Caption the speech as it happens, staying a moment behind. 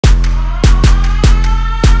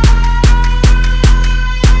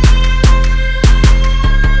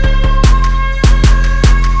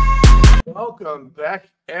Welcome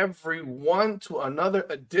back, everyone, to another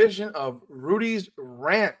edition of Rudy's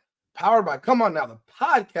Rant, powered by Come On Now, the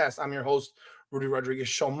podcast. I'm your host, Rudy Rodriguez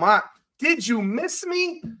Shomont. Did you miss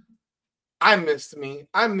me? I missed me.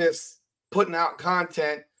 I missed putting out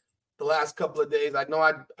content the last couple of days. I know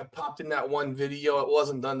I popped in that one video. It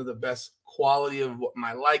wasn't done to the best quality of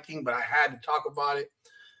my liking, but I had to talk about it.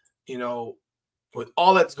 You know, with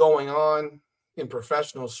all that's going on in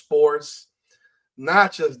professional sports,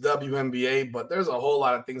 not just WNBA, but there's a whole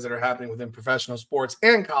lot of things that are happening within professional sports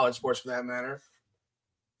and college sports for that matter.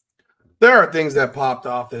 There are things that popped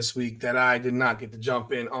off this week that I did not get to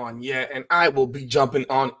jump in on yet, and I will be jumping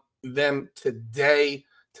on them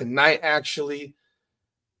tonight, actually.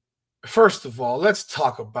 First of all, let's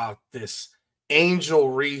talk about this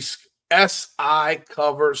Angel Reese SI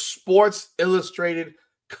cover, Sports Illustrated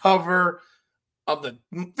cover of the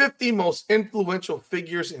 50 most influential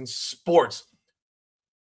figures in sports.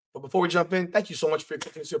 But before we jump in, thank you so much for your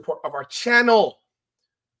continued support of our channel.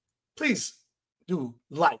 Please do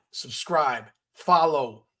like, subscribe,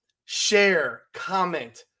 follow, share,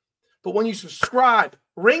 comment. But when you subscribe,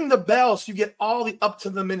 ring the bell so you get all the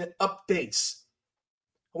up-to-the-minute updates.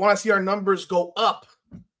 I want to see our numbers go up.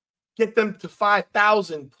 Get them to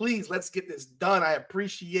 5,000. Please, let's get this done. I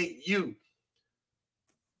appreciate you.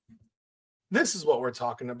 This is what we're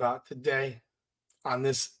talking about today on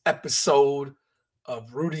this episode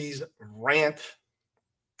of Rudy's Rant.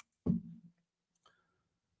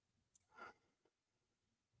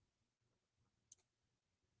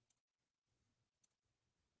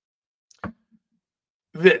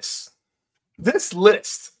 This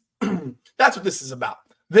list, that's what this is about.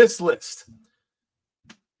 This list.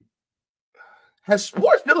 Has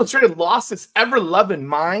Sports Illustrated lost its ever-loving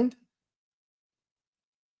mind?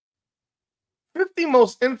 50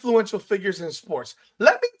 most influential figures in sports.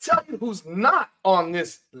 Let me tell you who's not on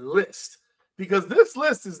this list, because this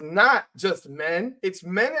list is not just men, it's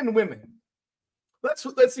men and women. Let's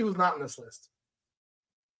see who's not on this list.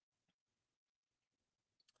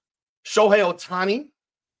 Shohei Ohtani,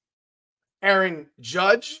 Aaron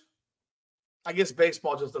Judge. I guess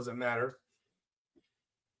baseball just doesn't matter.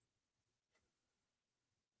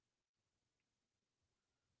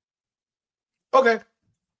 Okay.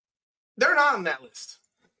 They're not on that list.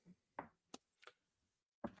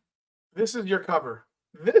 This is your cover.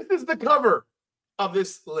 This is the cover of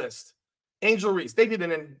this list. Angel Reese. They did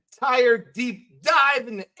an entire deep dive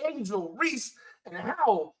into Angel Reese and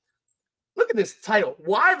how, look at this title,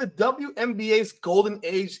 why the WNBA's golden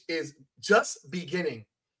age is just beginning.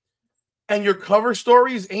 And your cover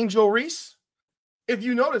story is Angel Reese? If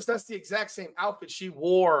you notice, that's the exact same outfit she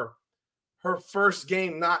wore her first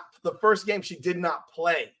game, not the first game she did not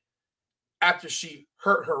play after she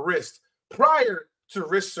hurt her wrist prior to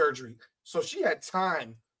wrist surgery. So she had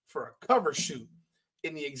time for a cover shoot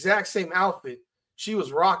in the exact same outfit she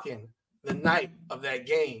was rocking the night of that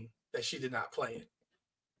game that she did not play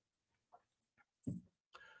in.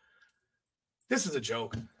 This is a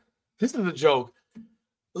joke. This is a joke.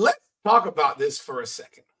 Let's talk about this for a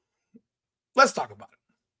second. Let's talk about it.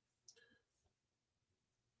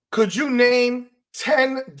 Could you name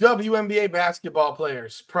 10 WNBA basketball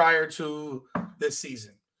players prior to this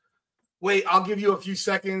season? Wait, I'll give you a few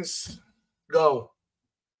seconds. Go.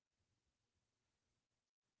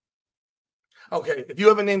 Okay, if you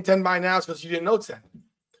haven't named 10 by now, it's because you didn't know 10.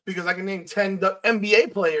 Because I can name 10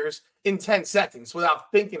 NBA players in 10 seconds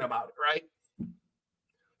without thinking about it,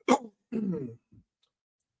 right?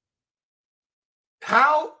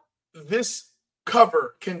 How this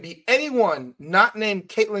cover can be anyone not named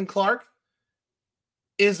Caitlin Clark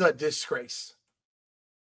is a disgrace.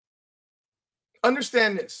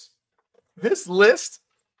 Understand this. This list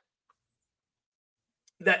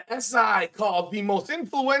that SI called the most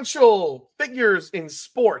influential figures in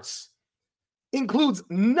sports includes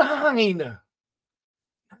 9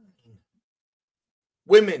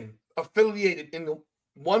 women affiliated in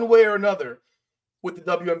one way or another with the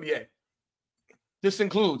WNBA. This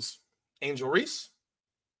includes Angel Reese,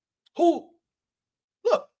 who,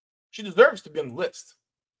 look, she deserves to be on the list.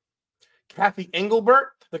 Kathy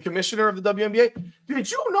Engelbert, the commissioner of the WNBA.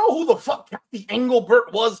 Did you know who the fuck Kathy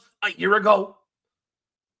Engelbert was a year ago?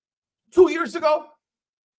 2 years ago?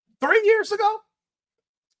 3 years ago?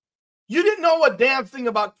 You didn't know a damn thing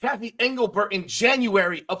about Kathy Engelbert in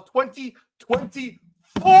January of 2024.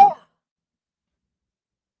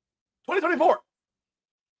 2024.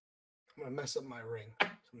 I'm going to mess up my ring.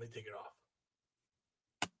 Let me take it off.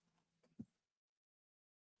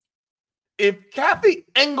 If Kathy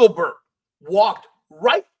Engelbert walked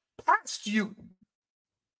right past you,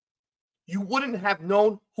 you wouldn't have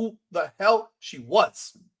known who the hell she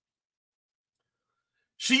was.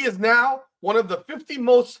 She is now one of the 50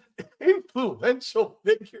 most influential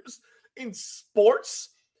figures in sports.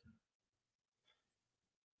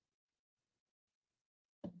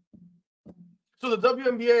 So the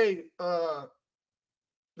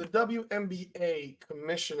WNBA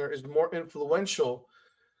commissioner is more influential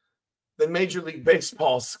than Major League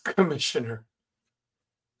Baseball's commissioner.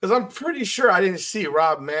 Because I'm pretty sure I didn't see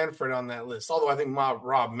Rob Manfred on that list. Although I think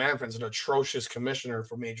Rob Manfred's an atrocious commissioner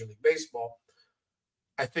for Major League Baseball.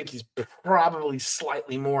 I think he's probably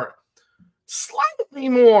slightly more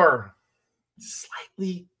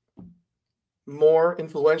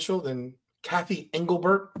influential than Kathy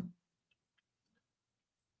Engelbert.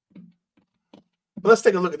 But let's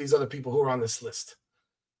take a look at these other people who are on this list.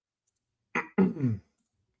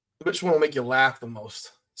 Which one will make you laugh the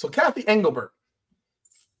most? So Kathy Engelbert.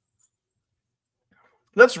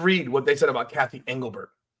 Let's read what they said about Kathy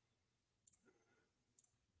Engelbert.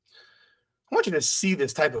 I want you to see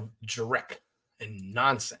this type of dreck and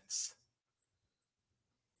nonsense.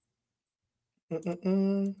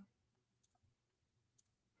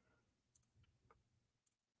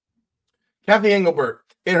 Kathy Engelbert.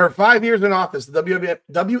 In her 5 years in office, the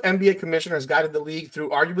WNBA commissioner has guided the league through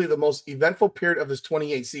arguably the most eventful period of his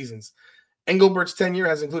 28 seasons. Engelbert's tenure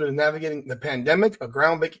has included navigating the pandemic, a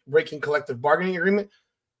groundbreaking collective bargaining agreement.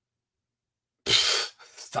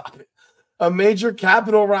 Stop it. A major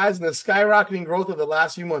capital rise and the skyrocketing growth of the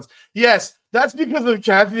last few months. Yes, that's because of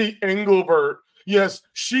Kathy Engelbert. Yes,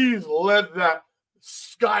 she's led that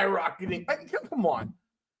skyrocketing. Come on.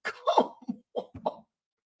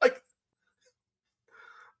 Like,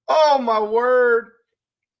 oh my word.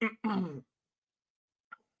 I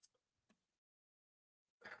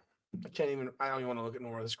don't even want to look at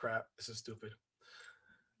more of this crap. This is stupid.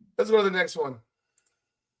 Let's go to the next one.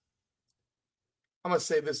 I'm going to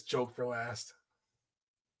save this joke for last.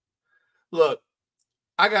 Look,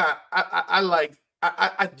 I like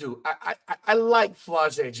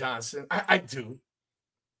Flau'jae Johnson. I do.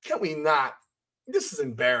 Can we not? This is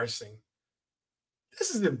embarrassing.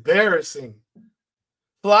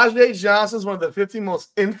 Flau'jae Johnson is one of the 50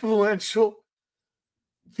 most influential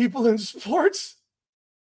people in sports.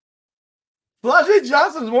 Flau'jae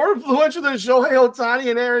Johnson is more influential than Shohei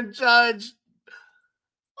Ohtani and Aaron Judge.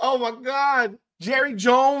 Oh my God. Jerry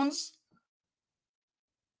Jones.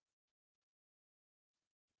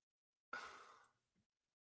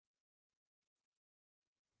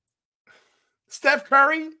 Steph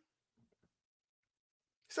Curry.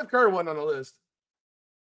 Steph Curry wasn't on the list.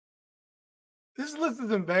 This list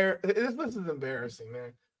is embarrassing,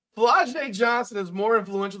 man. Flau'jae Johnson is more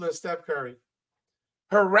influential than Steph Curry.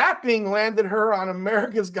 Her rapping landed her on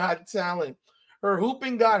America's Got Talent. Her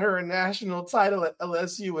hooping got her a national title at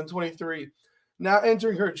LSU in 23. Now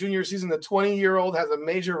entering her junior season, the 20-year-old has a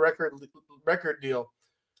major record deal,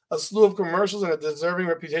 a slew of commercials, and a deserving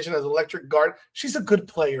reputation as electric guard. She's a good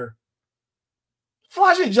player.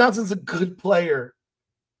 Flau'jae Johnson's a good player.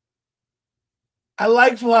 I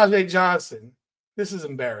like Flau'jae Johnson. This is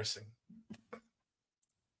embarrassing.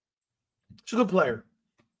 She's a good player.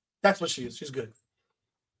 That's what she is. She's good.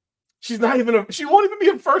 She won't even be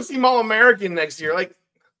a first-team All-American next year. Like,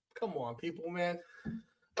 come on, people, man.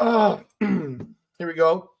 Here we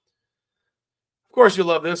go. Of course, you'll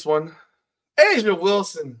love this one. A'ja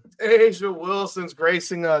Wilson. A'ja Wilson's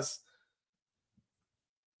gracing us.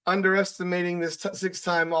 Underestimating this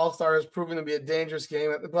six-time All-Star has proven to be a dangerous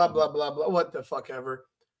game. Blah, blah, blah, blah. What the fuck ever.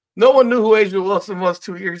 No one knew who A'ja Wilson was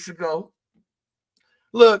 2 years ago.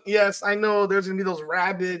 Look, yes, I know there's going to be those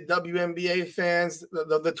rabid WNBA fans,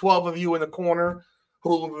 the 12 of you in the corner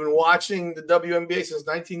who have been watching the WNBA since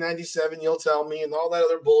 1997, you'll tell me, and all that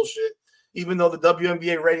other bullshit, even though the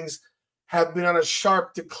WNBA ratings have been on a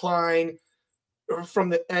sharp decline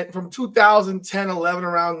from 2010, 11,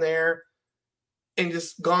 around there, and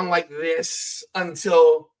just gone like this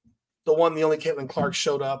until the only Caitlin Clark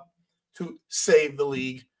showed up to save the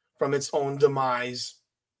league from its own demise.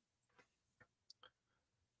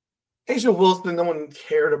 A'ja Wilson, no one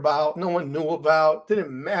cared about, no one knew about,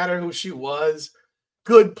 didn't matter who she was.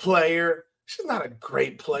 Good player. She's not a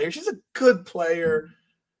great player. She's a good player.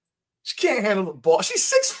 She can't handle the ball.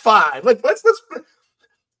 She's 6'5". Like, let's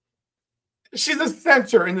she's a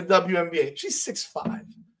center in the WNBA. She's 6'5".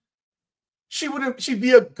 She'd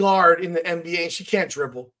be a guard in the NBA, and she can't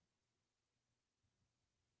dribble.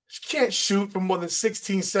 She can't shoot from more than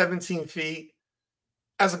 16, 17 feet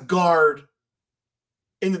as a guard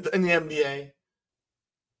in the NBA.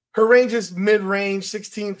 Her range is mid-range,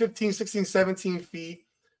 15, 16, 17 feet.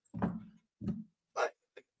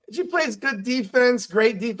 She plays good defense,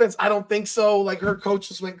 great defense. I don't think so. Like, her coach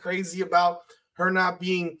just went crazy about her not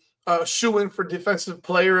being shoo-in for Defensive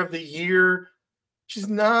Player of the Year. She's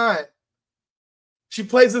not. She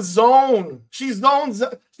plays a zone. She plays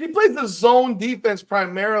the zone defense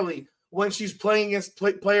primarily when she's playing against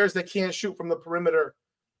players that can't shoot from the perimeter.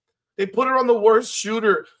 They put her on the worst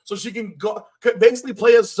shooter so she can go basically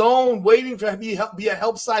play a zone, waiting to be a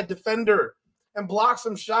help side defender and block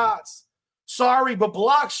some shots. Sorry, but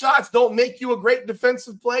block shots don't make you a great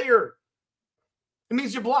defensive player. It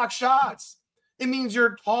means you block shots. It means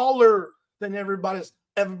you're taller than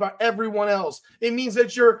everyone else. It means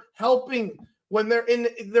that you're helping when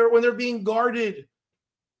they're being guarded.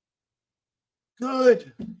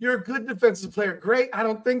 Good. You're a good defensive player. Great. I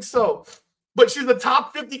don't think so. But she's the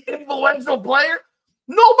top 50 influential player.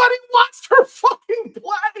 Nobody watched her fucking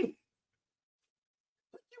play.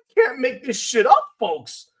 You can't make this shit up,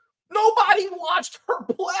 folks. Nobody watched her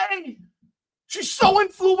play. She's so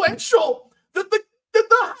influential. The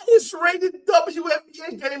highest rated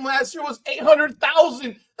WNBA game last year was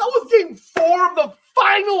 800,000. That was game 4 of the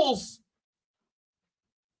finals.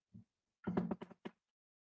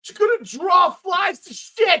 She couldn't draw flies to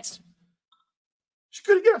shit. She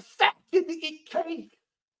couldn't get a fat kid to eat cake.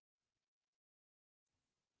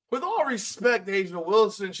 With all respect, Asia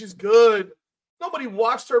Wilson, she's good. Nobody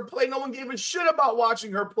watched her play. No one gave a shit about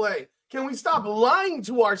watching her play. Can we stop lying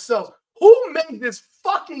to ourselves? Who made this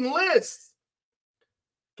fucking list?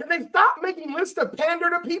 Can they stop making lists to pander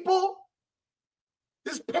to people?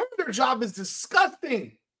 This pander job is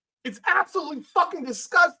disgusting. It's absolutely fucking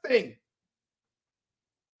disgusting.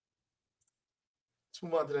 Let's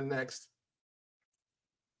move on to the next.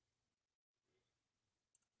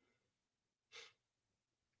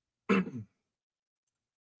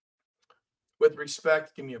 With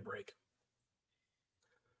respect, give me a break.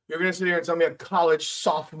 You're going to sit here and tell me a college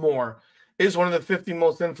sophomore is one of the 50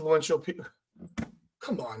 most influential people.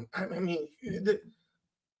 Come on. I mean,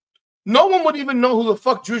 no one would even know who the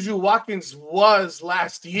fuck Juju Watkins was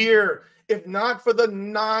last year if not for the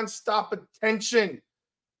nonstop attention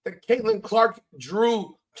that Caitlin Clark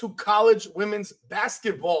drew to college women's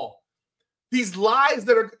basketball. These lies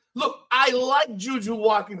that are, look, I like Juju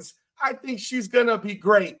Watkins. I think she's going to be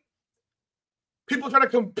great. People try to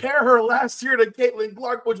compare her last year to Caitlin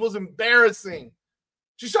Clark, which was embarrassing.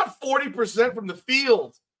 She shot 40% from the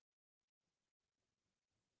field.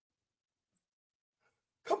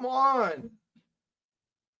 Come on.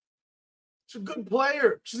 She's a good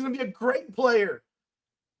player. She's going to be a great player.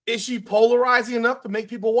 Is she polarizing enough to make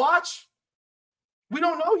people watch? We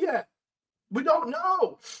don't know yet. We don't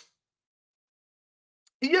know.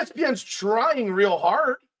 ESPN's trying real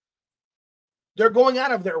hard. They're going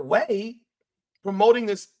out of their way promoting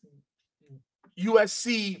this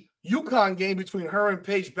USC UConn game between her and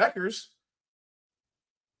Paige Beckers.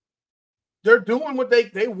 They're doing what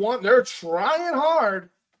they want. They're trying hard.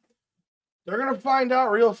 They're going to find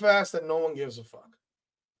out real fast that no one gives a fuck.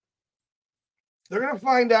 They're going to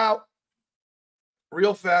find out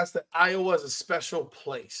real fast that Iowa is a special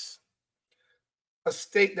place. A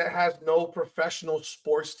state that has no professional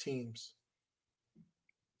sports teams.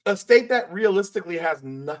 A state that realistically has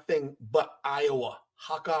nothing but Iowa.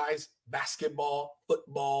 Hawkeyes, basketball,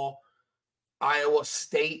 football, Iowa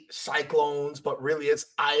State Cyclones, but really it's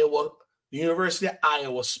Iowa, the University of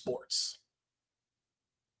Iowa sports.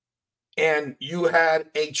 And you had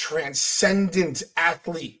a transcendent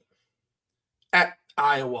athlete at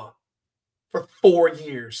Iowa for 4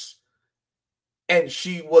 years. And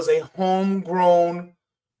she was a homegrown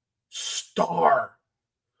star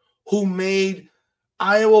who made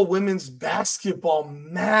Iowa women's basketball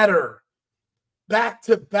matter.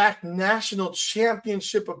 Back-to-back national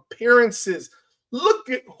championship appearances. Look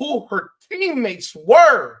at who her teammates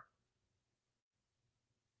were.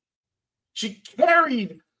 She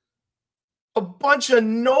carried a bunch of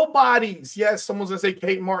nobodies. Yes, someone's going to say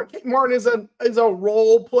Kate Martin. Kate Martin is a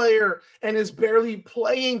role player and is barely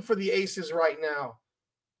playing for the Aces right now.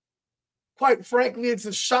 Quite frankly, it's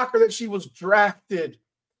a shocker that she was drafted.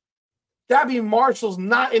 Gabby Marshall's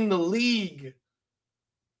not in the league.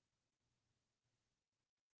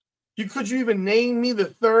 Could you even name me the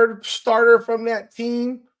third starter from that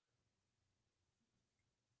team?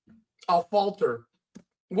 I'll falter.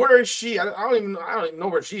 Where is she? I don't even know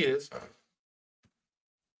where she is.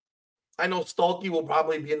 I know Stolke will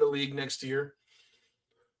probably be in the league next year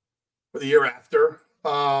or the year after.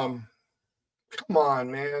 Come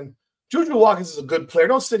on, man. Juju Watkins is a good player.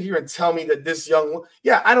 Don't sit here and tell me that this young –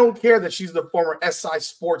 yeah, I don't care that she's the former SI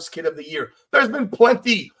Sports Kid of the Year. There's been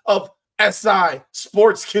plenty of SI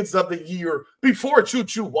Sports Kids of the Year before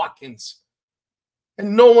Juju Watkins.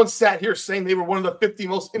 And no one sat here saying they were one of the 50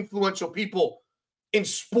 most influential people in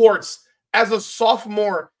sports as a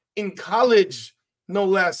sophomore in college, no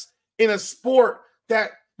less, in a sport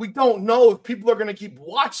that we don't know if people are going to keep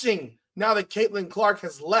watching now that Caitlin Clark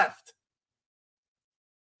has left.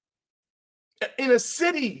 In a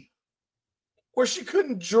city where she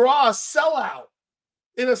couldn't draw a sellout,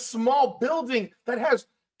 in a small building that has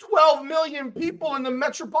 12 million people in the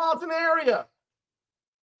metropolitan area.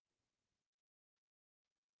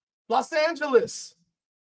 Los Angeles.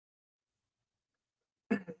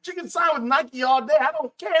 She can sign with Nike all day. I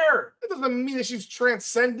don't care. It doesn't mean that she's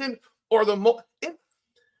transcendent or the most.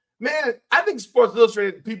 Man, I think Sports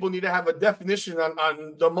Illustrated people need to have a definition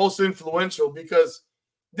on the most influential, because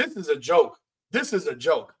this is a joke. This is a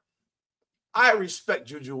joke. I respect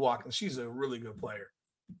Juju Watkins. She's a really good player.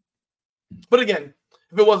 But again,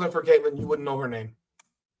 if it wasn't for Caitlin, you wouldn't know her name.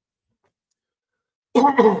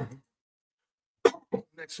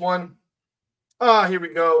 Next one. Here we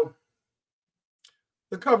go.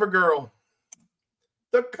 The cover girl.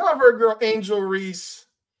 The cover girl, Angel Reese.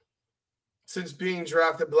 Since being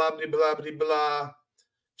drafted, blah, blah, blah, blah, blah.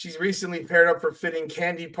 She's recently paired up for fitting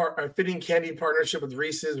candy partnership with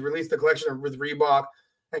Reese's, released a collection with Reebok,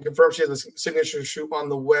 and confirmed she has a signature shoe on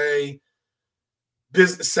the way.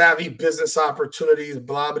 Business savvy, business opportunities,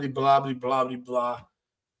 blah, blah, blah, blah, blah, blah, blah.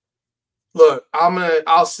 Look,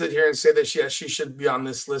 I'll sit here and say that she should be on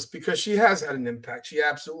this list because she has had an impact. She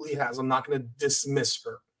absolutely has. I'm not going to dismiss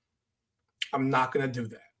her. I'm not going to do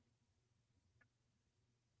that.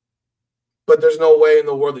 But there's no way in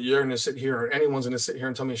the world that you're going to sit here or anyone's going to sit here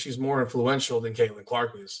and tell me she's more influential than Caitlin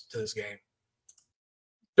Clark is to this game.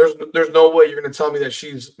 There's no way you're going to tell me that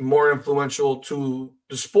she's more influential to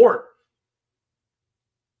the sport.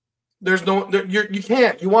 You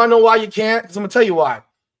can't. You want to know why you can't? Because I'm going to tell you why.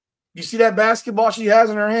 You see that basketball she has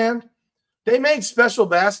in her hand? They made special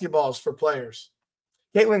basketballs for players.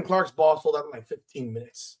 Caitlin Clark's ball sold out in like 15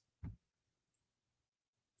 minutes.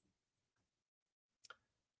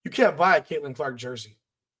 You can't buy a Caitlin Clark jersey.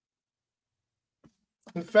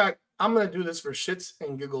 In fact, I'm going to do this for shits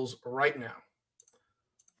and giggles right now.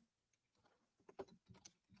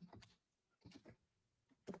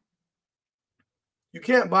 You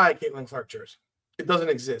can't buy a Caitlin Clark jersey. It doesn't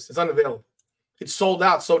exist. It's unavailable. It's sold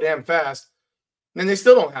out so damn fast, and they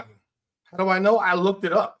still don't have them. How do I know? I looked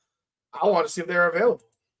it up. I want to see if they're available.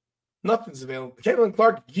 Nothing's available. Caitlin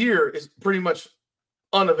Clark gear is pretty much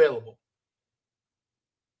unavailable.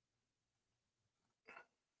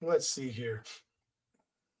 Let's see here.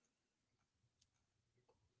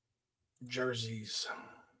 Jerseys.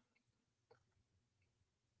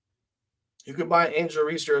 You can buy an Angel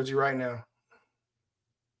Reese jersey right now.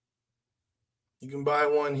 You can buy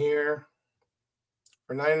one here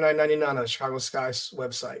for $99.99 on the Chicago Sky's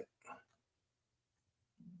website.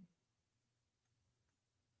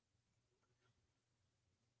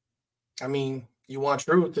 I mean, you want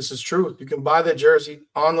truth? This is truth. You can buy the jersey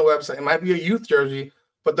on the website. It might be a youth jersey,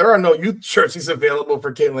 but there are no youth jerseys available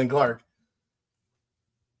for Caitlin Clark.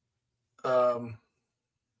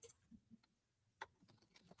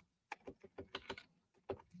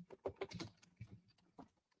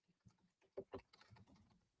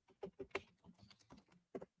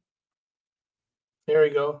 Here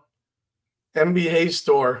we go. NBA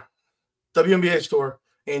store. WNBA store.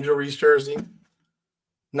 Angel Reese jersey.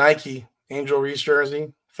 Nike. Angel Reese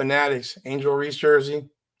jersey. Fanatics. Angel Reese jersey.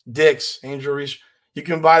 Dick's. Angel Reese. You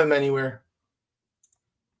can buy them anywhere.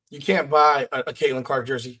 You can't buy a Caitlin Clark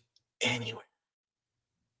jersey anywhere.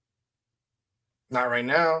 Not right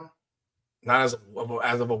now. Not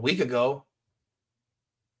as of a week ago.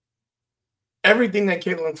 Everything that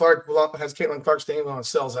Caitlin Clark has Caitlin Clark's name on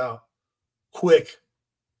sells out quick.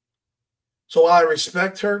 So while I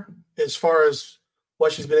respect her as far as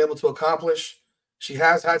what she's been able to accomplish, she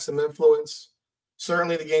has had some influence.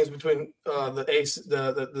 Certainly the games between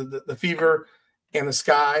the Fever and the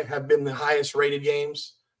Sky have been the highest rated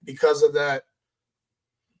games because of that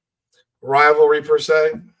rivalry per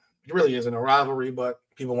se. It really isn't a rivalry, but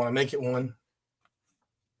people want to make it one.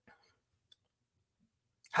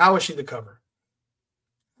 How is she the cover?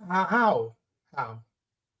 How?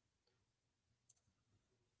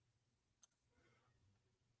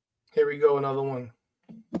 Here we go, another one.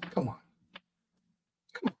 Come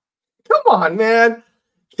on, man.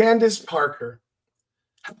 Candace Parker.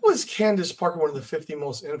 How is Candace Parker one of the 50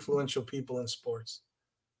 most influential people in sports?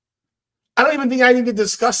 I don't even think I need to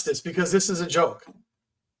discuss this because this is a joke.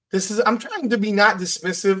 I'm trying to be not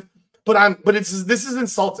dismissive, but this is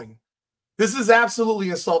insulting. This is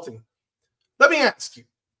absolutely insulting. Let me ask you.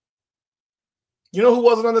 You know who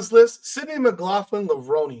wasn't on this list? Sydney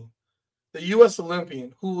McLaughlin-Levrone, the U.S.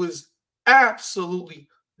 Olympian, who is absolutely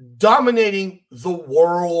dominating the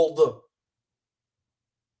world.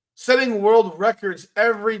 setting world records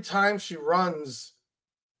every time she runs.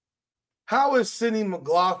 How is Sydney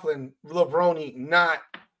McLaughlin-Levrone not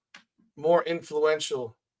more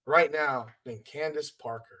influential right now than Candace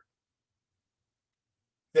Parker,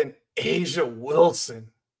 than Asia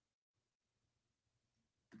Wilson?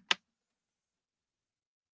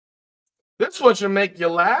 This one should make you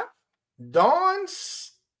laugh. Dawn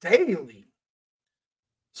Staley.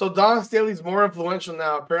 So Dawn Staley's more influential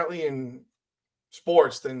now, apparently, in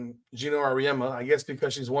sports than Gino Auriemma, I guess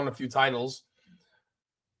because she's won a few titles.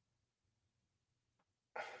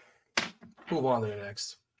 Move on to the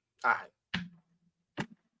next. All right.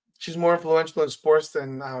 She's more influential in sports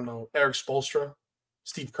than, I don't know, Eric Spoelstra,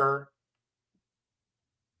 Steve Kerr,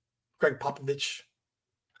 Greg Popovich.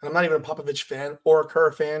 And I'm not even a Popovich fan or a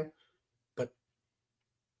Kerr fan, but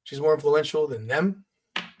she's more influential than them.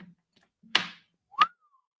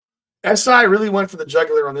 SI really went for the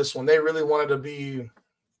jugular on this one. They really wanted to be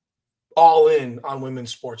all in on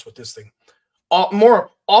women's sports with this thing.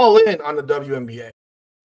 All in on the WNBA.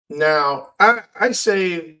 Now, I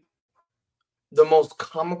say the most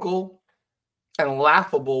comical and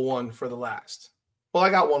laughable one for the last. Well, I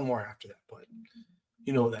got one more after that, but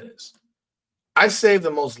you know what that is. I saved the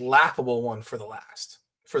most laughable one for the last,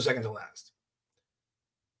 for second to last.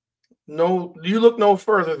 No, you look no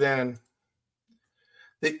further than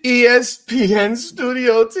the ESPN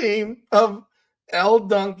studio team of Elle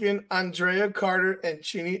Duncan, Andrea Carter, and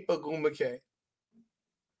Chinny Ogwumike.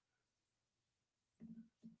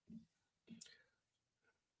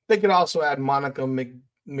 They could also add Monica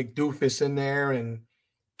McDoofus in there and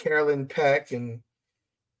Carolyn Peck and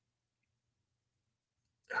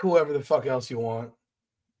whoever the fuck else you want.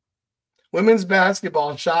 Women's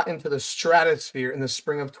basketball shot into the stratosphere in the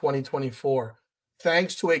spring of 2024.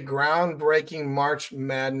 Thanks to a groundbreaking March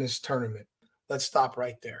Madness tournament. Let's stop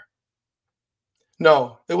right there.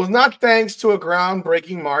 No, it was not thanks to a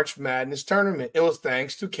groundbreaking March Madness tournament. It was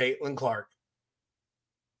thanks to Caitlin Clark.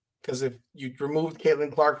 Because if you removed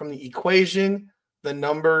Caitlin Clark from the equation, the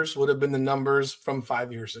numbers would have been the numbers from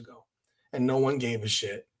 5 years ago. And no one gave a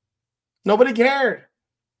shit. Nobody cared.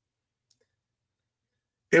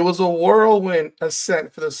 It was a whirlwind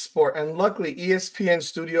ascent for the sport, and luckily ESPN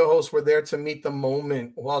studio hosts were there to meet the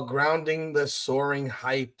moment while grounding the soaring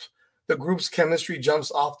hype. The group's chemistry jumps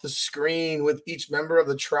off the screen with each member of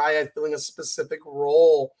the triad filling a specific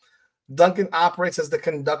role. Duncan operates as the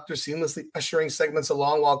conductor, seamlessly ushering segments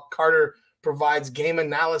along while Carter provides game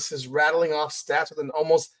analysis, rattling off stats with an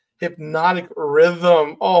almost hypnotic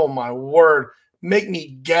rhythm. Oh, my word. Make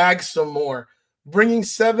me gag some more. Bringing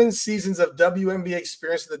 7 seasons of WNBA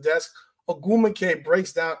experience to the desk, Ogwumike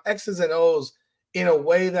breaks down X's and O's in a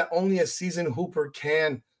way that only a seasoned hooper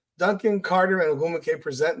can. Duncan, Carter, and Ogwumike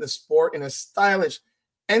present the sport in a stylish,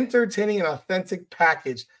 entertaining, and authentic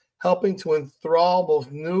package, helping to enthrall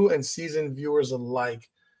both new and seasoned viewers alike.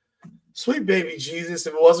 Sweet baby Jesus,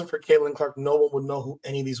 if it wasn't for Caitlin Clark, no one would know who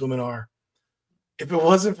any of these women are. If it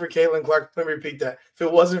wasn't for Caitlin Clark, let me repeat that. If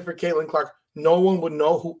it wasn't for Caitlin Clark, no one would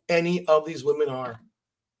know who any of these women are,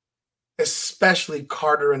 especially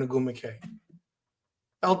Carter and Ogwumike.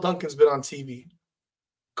 Elle Duncan's been on TV.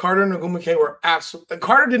 Carter and Ogwumike were absolutely...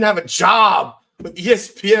 Carter didn't have a job with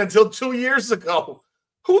ESPN until 2 years ago.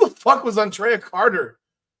 Who the fuck was Andrea Carter?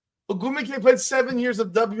 Ogwumike played 7 years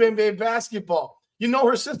of WNBA basketball. You know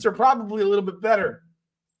her sister probably a little bit better.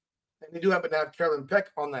 And they do happen to have Carolyn Peck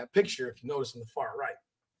on that picture, if you notice on the far right.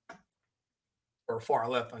 Or far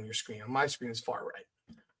left on your screen. On my screen is far right.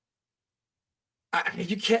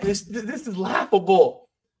 You can't. This is laughable.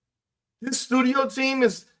 This studio team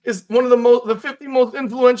is one of the 50 most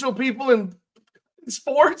influential people in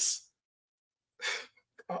sports.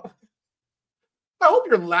 I hope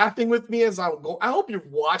you're laughing with me as I go. I hope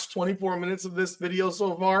you've watched 24 minutes of this video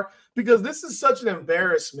so far, because this is such an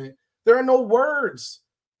embarrassment. There are no words.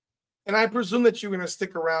 And I presume that you're going to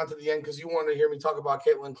stick around to the end because you want to hear me talk about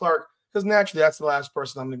Caitlin Clark. Because naturally, that's the last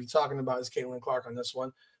person I'm going to be talking about is Caitlin Clark on this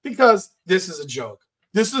one. Because this is a joke.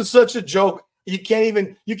 This is such a joke. You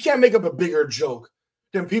can't make up a bigger joke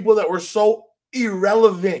than people that were so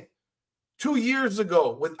irrelevant 2 years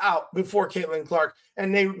ago before Caitlin Clark.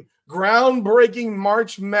 And they groundbreaking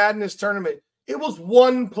March Madness tournament. It was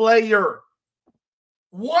one player.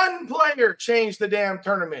 One player changed the damn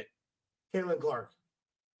tournament. Caitlin Clark.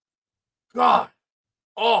 God.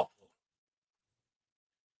 Awful.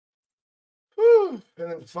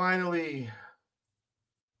 And then finally,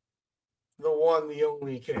 the one, the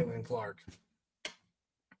only Caitlin Clark.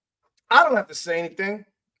 I don't have to say anything.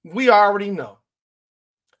 We already know.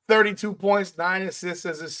 32 points, 9 assists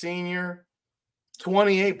as a senior.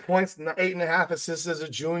 28 points, 8.5 assists as a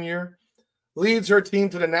junior. leads her team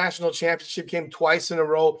to the national championship game twice in a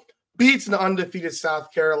row, beats an undefeated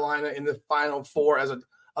South Carolina in the Final Four as an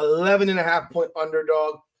 11.5-point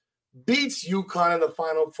underdog, beats UConn in the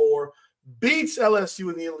Final Four, beats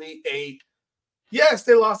LSU in the Elite Eight. Yes,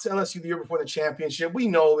 they lost to LSU the year before the championship. We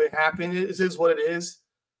know it happened. It is what it is.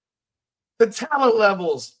 The talent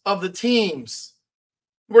levels of the teams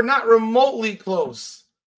were not remotely close.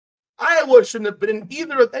 Iowa shouldn't have been in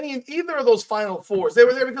either of those Final Fours. They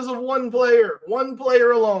were there because of one player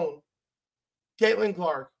alone, Caitlin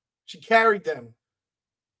Clark. She carried them.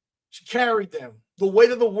 She carried them. The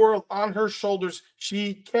weight of the world on her shoulders,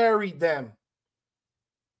 she carried them.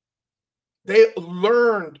 They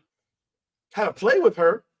learned how to play with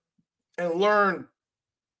her and learned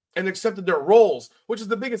and accepted their roles, which is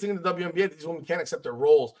the biggest thing in the WNBA. These women can't accept their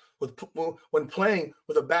roles when playing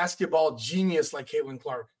with a basketball genius like Caitlin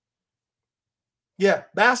Clark. Yeah,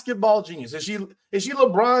 basketball genius. Is she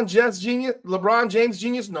LeBron James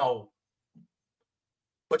genius? No.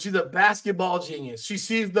 But she's a basketball genius. She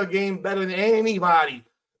sees the game better than anybody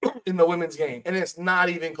in the women's game. And it's not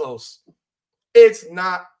even close. It's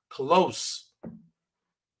not close.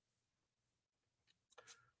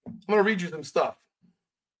 I'm going to read you some stuff.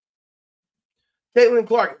 Caitlin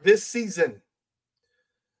Clark, this season,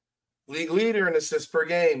 league leader in assists per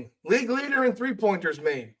game, league leader in three-pointers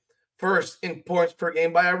made, first in points per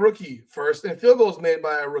game by a rookie, first in field goals made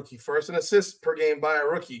by a rookie, first in assists per game by a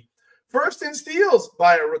rookie, first in steals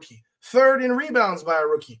by a rookie, third in rebounds by a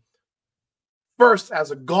rookie, first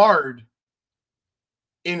as a guard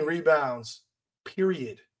in rebounds,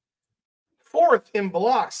 period. Fourth in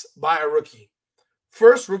blocks by a rookie.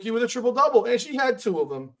 First rookie with a triple-double, and she had 2 of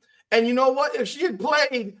them. And you know what? If she had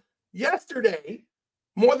played yesterday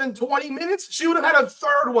more than 20 minutes, she would have had a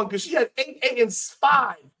third one because she had 8, 8, and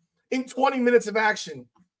 5 in 20 minutes of action.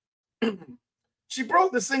 She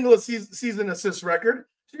broke the single season assist record.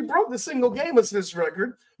 She broke the single game assist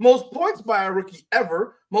record. Most points by a rookie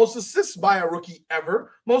ever. Most assists by a rookie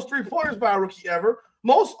ever. Most three-pointers by a rookie ever.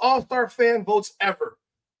 Most All-Star fan votes ever.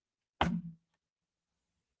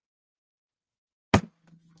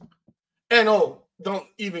 And don't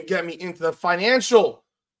even get me into the financial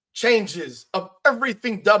changes of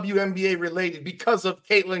everything WNBA related because of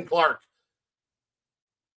Caitlin Clark.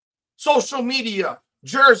 Social media,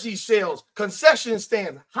 jersey sales, concession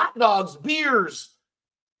stands, hot dogs, beers,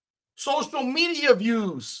 social media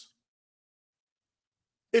views.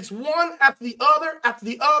 It's one after the other, after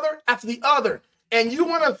the other, after the other. And you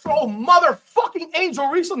want to throw motherfucking Angel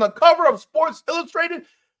Reese on the cover of Sports Illustrated?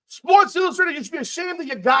 Sports Illustrated, you should be ashamed of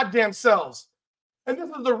your goddamn selves. And this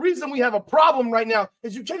is the reason we have a problem right now,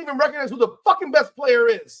 is you can't even recognize who the fucking best player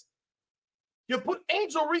is. You put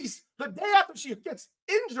Angel Reese the day after she gets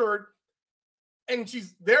injured, and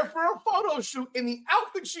she's there for a photo shoot in the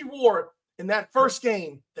outfit she wore in that first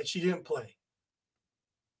game that she didn't play.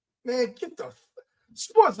 Man, get the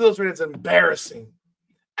Sports Illustrated is embarrassing.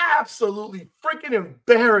 Absolutely freaking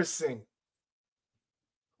embarrassing.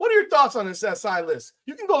 What are your thoughts on this SI list?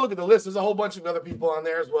 You can go look at the list. There's a whole bunch of other people on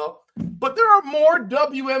there as well. But there are more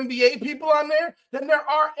WNBA people on there than there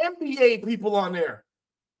are NBA people on there.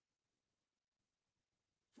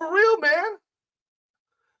 For real, man.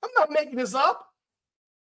 I'm not making this up.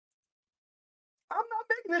 I'm not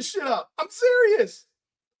making this shit up. I'm serious.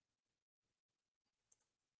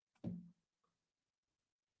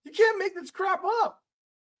 You can't make this crap up.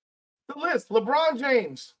 The list: LeBron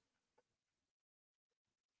James.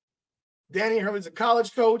 Danny Hurley's a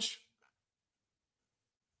college coach.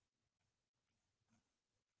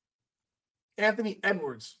 Anthony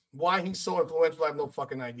Edwards. Why he's so influential, I have no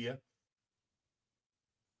fucking idea.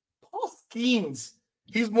 Paul Skeens.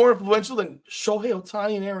 He's more influential than Shohei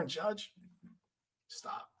Ohtani and Aaron Judge.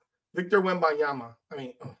 Stop. Victor Wembanyama. I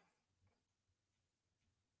mean,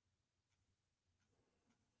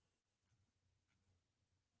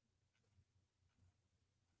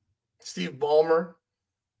 Steve Ballmer.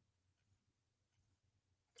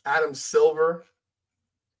 Adam Silver.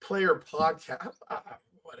 Player podcast.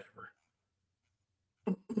 Whatever.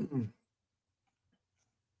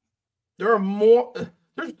 There are more.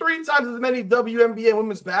 There's 3 times as many WNBA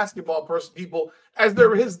women's basketball people as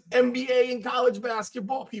there is NBA and college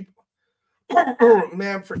basketball people.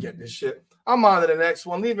 Man, forget this shit. I'm on to the next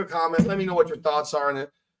one. Leave a comment. Let me know what your thoughts are on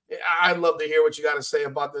it. I'd love to hear what you got to say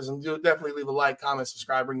about this. And definitely leave a like, comment,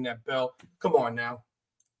 subscribe, ring that bell. Come on now.